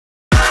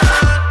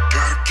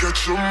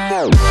some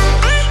more.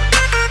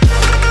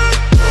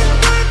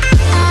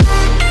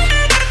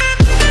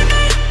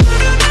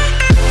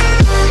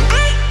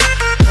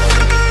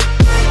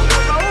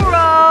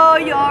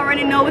 You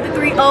already know with the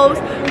 3 O's.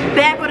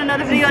 Back with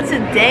another video.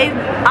 Today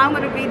I'm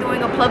going to be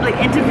doing a public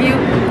interview.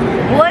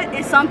 What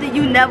is something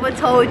you never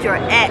told your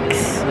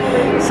ex?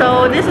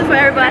 So this is for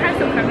everybody. I have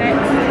some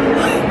comments.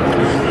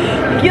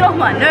 Get on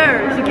my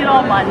nerves. You get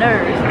on my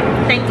nerves.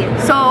 Thank you.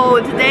 So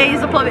today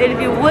is a public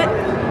interview. What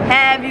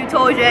have you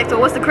told your ex, or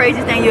what's the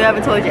craziest thing you ever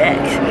told your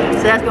ex?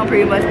 So that's gonna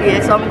pretty much be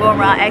it. So I'm gonna go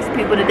around asking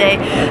people today.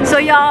 So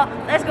y'all,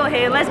 let's go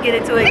ahead, let's get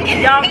into it.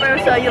 Y'all remember,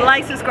 so you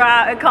like,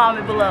 subscribe, and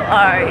comment below.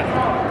 Alright.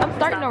 I'm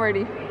starting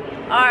already.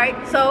 Alright,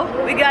 so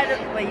we got to,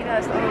 wait, you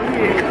gotta start over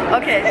here.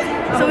 Okay,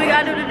 so we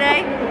gotta do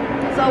today.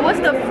 So what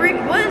is the,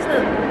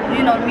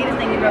 you know, the meanest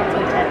thing you've ever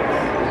told your ex?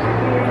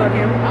 Fuck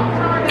him.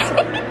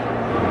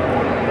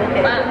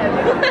 Okay.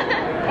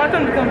 Why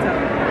couldn't you come to?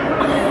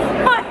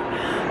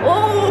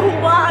 Oh,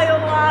 wild.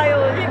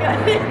 You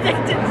got it.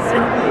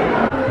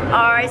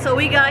 Alright, so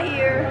we got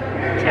here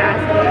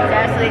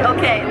Chastity.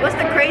 Okay, what's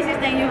the craziest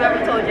thing you've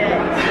ever told your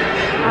ex?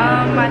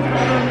 I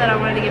told him that I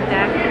wanted to get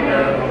back so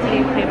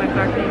he could pay my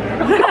car payment.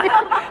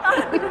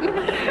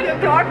 Your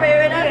car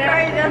payment? That's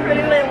crazy. That's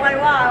pretty lit. Like,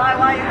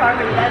 why your car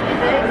payment? That's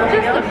just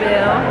it. Just a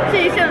bill.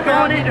 She should have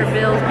thrown it. Her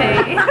bills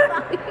paid.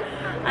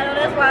 I know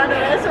that's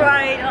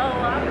right. Oh,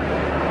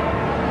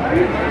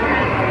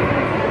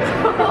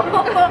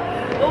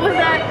 what was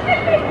that?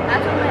 I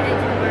told my ex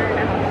to work.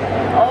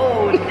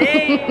 Oh,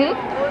 dang.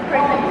 What was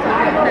crazy?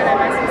 That I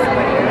messed with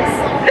somebody else.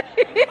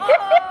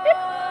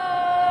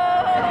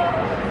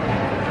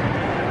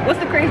 What's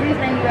the craziest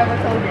thing you ever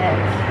told your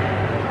ex?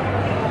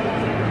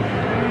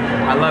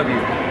 I love you.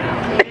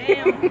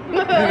 Damn.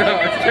 No,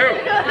 it's true.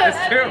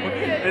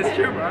 It's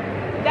true, bro.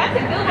 That's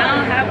a good one. I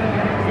don't have one.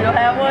 You don't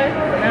have one?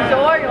 No.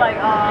 Sure? You're like,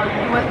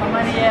 where's my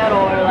money at?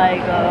 Or like,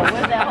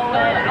 where's that whole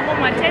at? I want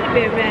my teddy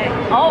bear back.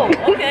 Oh,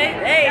 okay.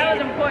 Hey. That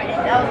was important.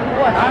 That was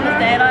important. I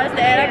understand.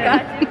 I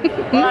got you.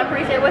 Well, I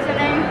appreciate. What's your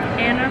name?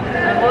 Anna.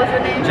 What was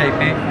your name?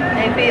 JP.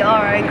 JP.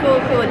 All right.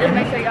 Cool. Just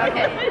make sure y'all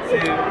okay.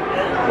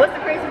 What's the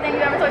craziest thing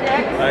you ever told your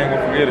ex? I ain't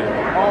gonna forget it.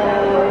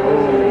 Oh.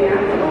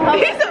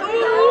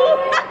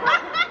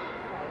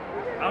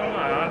 I don't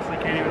know. I honestly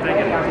can't even think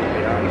of it.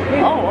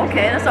 Oh,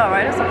 okay. That's all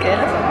right. That's okay.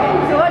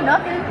 Sure,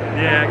 nothing.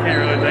 Yeah, I can't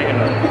really think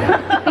of it.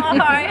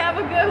 All right. Have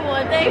a good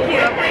one. Thank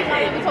you. I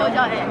appreciate you never told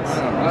y'all ex.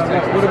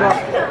 What about,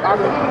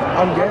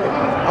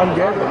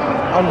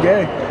 I'm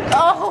gay.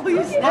 Oh,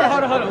 you said.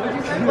 Hold on.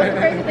 What's the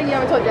craziest thing you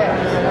ever told your ex?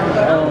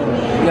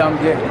 Yeah, I'm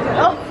gay.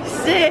 Oh,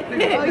 shit. Oh,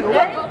 you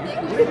what?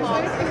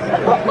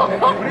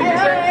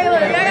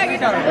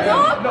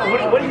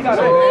 What do you got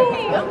to say?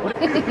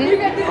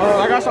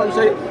 I got something to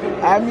say.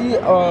 Add me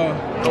on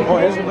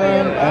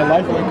Instagram at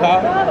Life with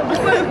Kyle. I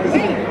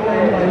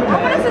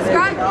want to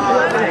subscribe.